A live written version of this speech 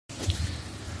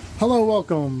Hello,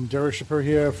 welcome. Derek Shapiro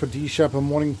here for D Shepard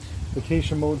Morning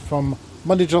Vacation Mode from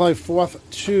Monday, July 4th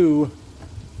to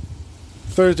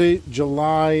Thursday,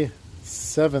 July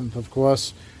 7th, of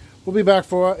course. We'll be back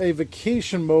for a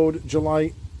vacation mode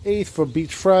July 8th for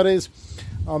Beach Fridays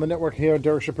on the network here,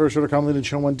 DerekShapiro.com, Leading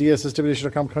Channel 1,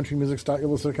 DSSWH.com,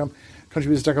 CountryMusic.com,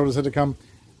 CountryMusic.com,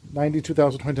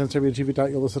 92,000 2010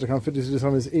 50 is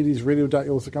 80s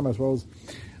radio.com, as well as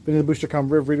VinnyTheBoosh.com,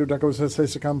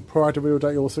 RivRadio.com,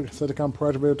 ProActiveRadio.com,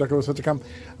 ProActiveRadio.com,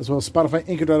 as well as Spotify,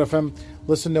 Anchor.fm,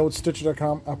 Listen Notes,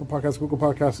 Stitcher.com, Apple Podcasts, Google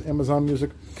Podcasts, Amazon Music,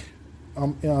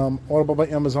 Audible by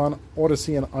Amazon,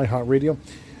 Odyssey, and iHeartRadio.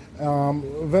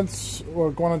 Events are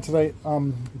going on today.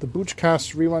 The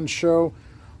Boochcast rerun show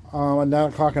at 9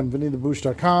 o'clock on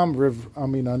VinnyTheBoosh.com,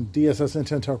 on DSS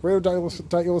Internet Talk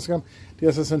Radio.com,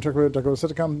 DSS Internet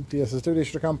Radio.com,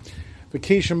 DSS.com.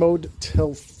 Vacation mode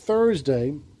till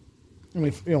Thursday.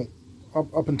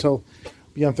 Up until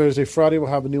beyond Thursday. Friday we'll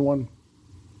have a new one.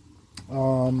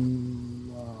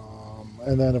 And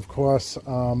then, of course,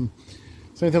 same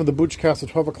thing with the Boochcast at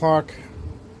 12 o'clock.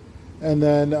 And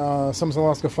then Summers in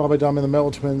Alaska, followed by Dom and the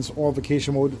Mellow Twins, all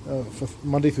vacation mode for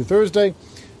Monday through Thursday.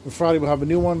 And Friday we'll have a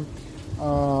new one.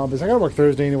 Because I got to work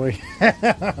Thursday anyway.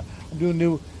 I'm doing a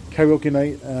new karaoke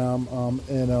night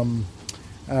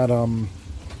at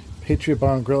Patriot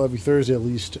Bar and Grill every Thursday at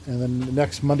least. And then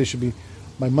next Monday should be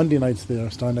my Monday nights there,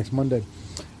 starting next Monday.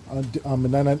 At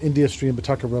 99 India Street in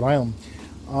Pawtucket, Rhode Island.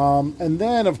 And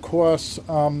then, of course,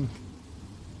 3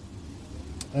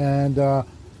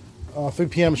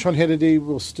 p.m. Sean Hannity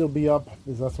will still be up,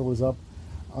 because that's what was up.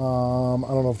 I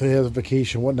don't know if they have a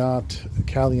vacation, whatnot.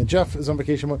 Callie and Jeff is on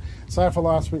vacation. Sorry for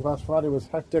last week. Last Friday was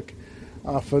hectic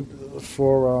for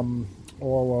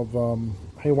all of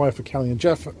Haywire for Callie and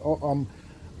Jeff. Up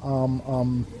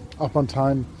on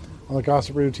time on the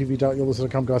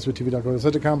GossipRadio.TV.com,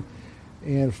 GossipTV.com,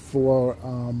 and for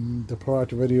the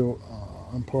Proactive Radio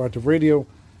on Proactive Radio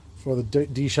for the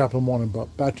D Shop in the morning,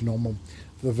 but back to normal.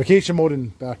 For the vacation mode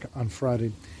and back on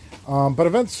Friday. But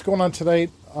events going on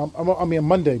tonight. On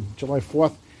Monday, July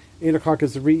 4th, 8 o'clock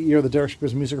is the re-air of the Derek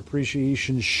Shapiro's Music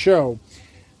Appreciation Show.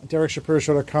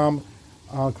 DerekShapiro.com.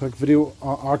 Click video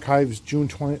archives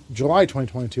July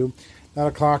 2022. 9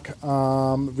 o'clock,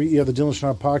 re-air of the Dylan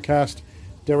Schneider podcast.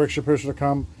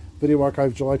 DerekShapiro.com. Video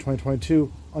archives July 2022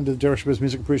 under the Derek Shapiro's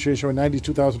Music Appreciation Show at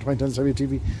 92,000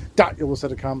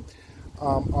 TV.com.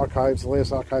 Archives, the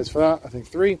latest archives for that, I think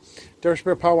 3. Derek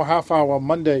Shapiro Power Half Hour,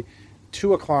 Monday,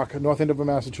 2 o'clock, North Andover,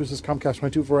 Massachusetts, Comcast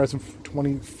 22, Verizon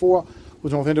 24,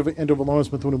 with North Andover,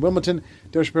 Lawrence, Methuen, and Wilmington.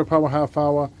 Derek Shapiro Power Half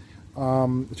Hour,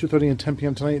 2:30 and 10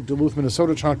 p.m. tonight. Duluth,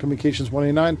 Minnesota, Channel Communications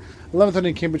 189, 11:30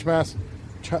 in Cambridge, Mass,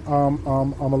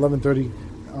 11:30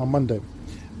 on Monday.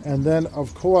 And then,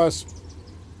 of course,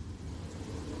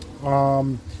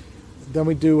 then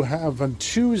we do have on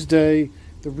Tuesday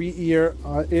the re-air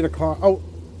 8 o'clock.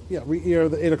 Re-air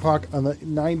the 8 o'clock on the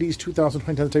 90s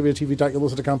 2020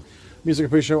 TV.com. Music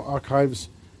Appreciation Show Archives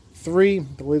 3,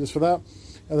 the latest for that.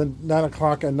 And then 9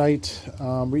 o'clock at night,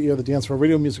 re-air the Dance for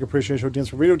Radio Music Appreciation Show,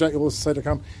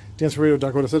 danceforradio.com,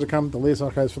 danceforradio.com, the latest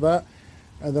archives for that.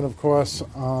 And then, of course,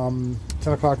 10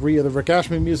 o'clock, re-air the Rick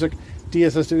Ashman Music,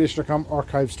 DSS.com,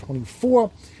 Archives 24.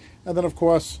 And then, of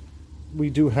course, we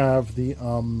do have the,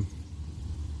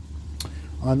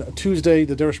 on Tuesday,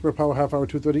 the Derek Shapiro Power Half Hour,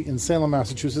 2:30 in Salem,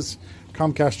 Massachusetts,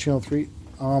 Comcast Channel 3.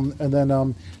 And then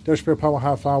Derek Shapiro Power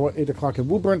Half Hour, 8 o'clock in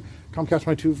Woburn, Comcast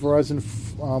 22, Verizon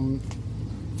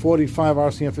 45,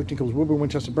 RCN 15 comes Woburn,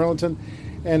 Winchester, Burlington,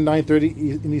 and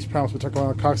 9:30 in East Providence,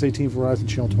 Pawtucket, Cox 18, Verizon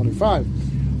Channel 25.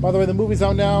 By the way, the movie's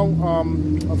out now,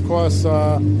 of course,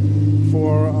 for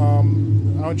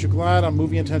Aren't You Glad on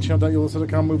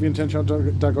movieintention.com,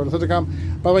 movieintention.com.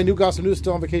 By the way, new Gossip News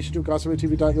still on vacation too,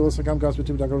 gossiptv.com,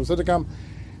 gossiptv.com.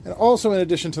 And also, in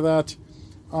addition to that,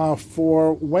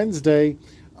 for Wednesday,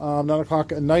 9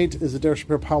 o'clock at night is the Derek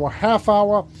Shapiro Power Half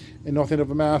Hour in North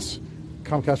Andover, Mass.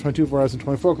 Comcast 22, Verizon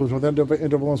 24, close North Andover,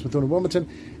 Lawrence, Methuen, and Wilmington.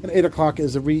 And 8 o'clock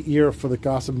is the re-air for the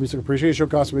Gossip Music Appreciation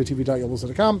Show,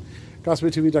 gossiptv.com,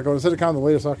 gossiptv.com, the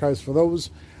latest archives for those.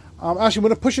 Actually, I'm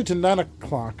going to push it to 9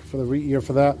 o'clock for the re-air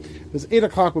for that, because 8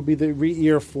 o'clock would be the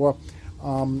re-air for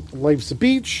Life's the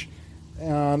Beach,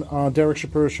 and Derek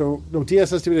Shapiro Show,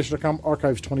 DSSTV.com,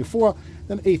 Archives 24.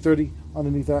 Then 8:30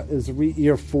 underneath that is the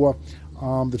re-air for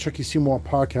the Chucky Seymour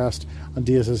podcast on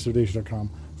DSSTV.com.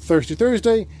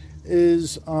 Thursday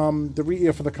is the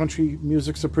re-air for the Country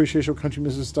Music Appreciation Show,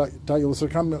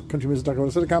 countrymusic.com,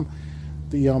 countrymusic.com,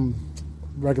 the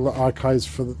regular archives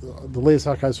for the latest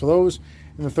archives for those.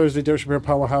 And the Thursday, Derek Shapiro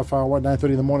Power Half Hour at 9:30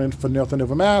 in the morning for North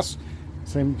Andover, Mass.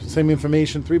 Same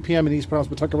information. 3 p.m. in East Providence,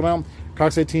 Pawtucket, Rhode Island.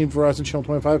 Cox 18, Verizon Channel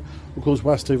 25 will close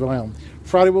west to Rhode Island.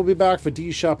 Friday we'll be back for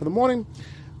D Shop in the morning.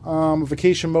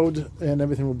 Vacation mode and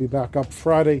everything will be back up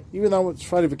Friday. Even though it's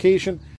Friday vacation,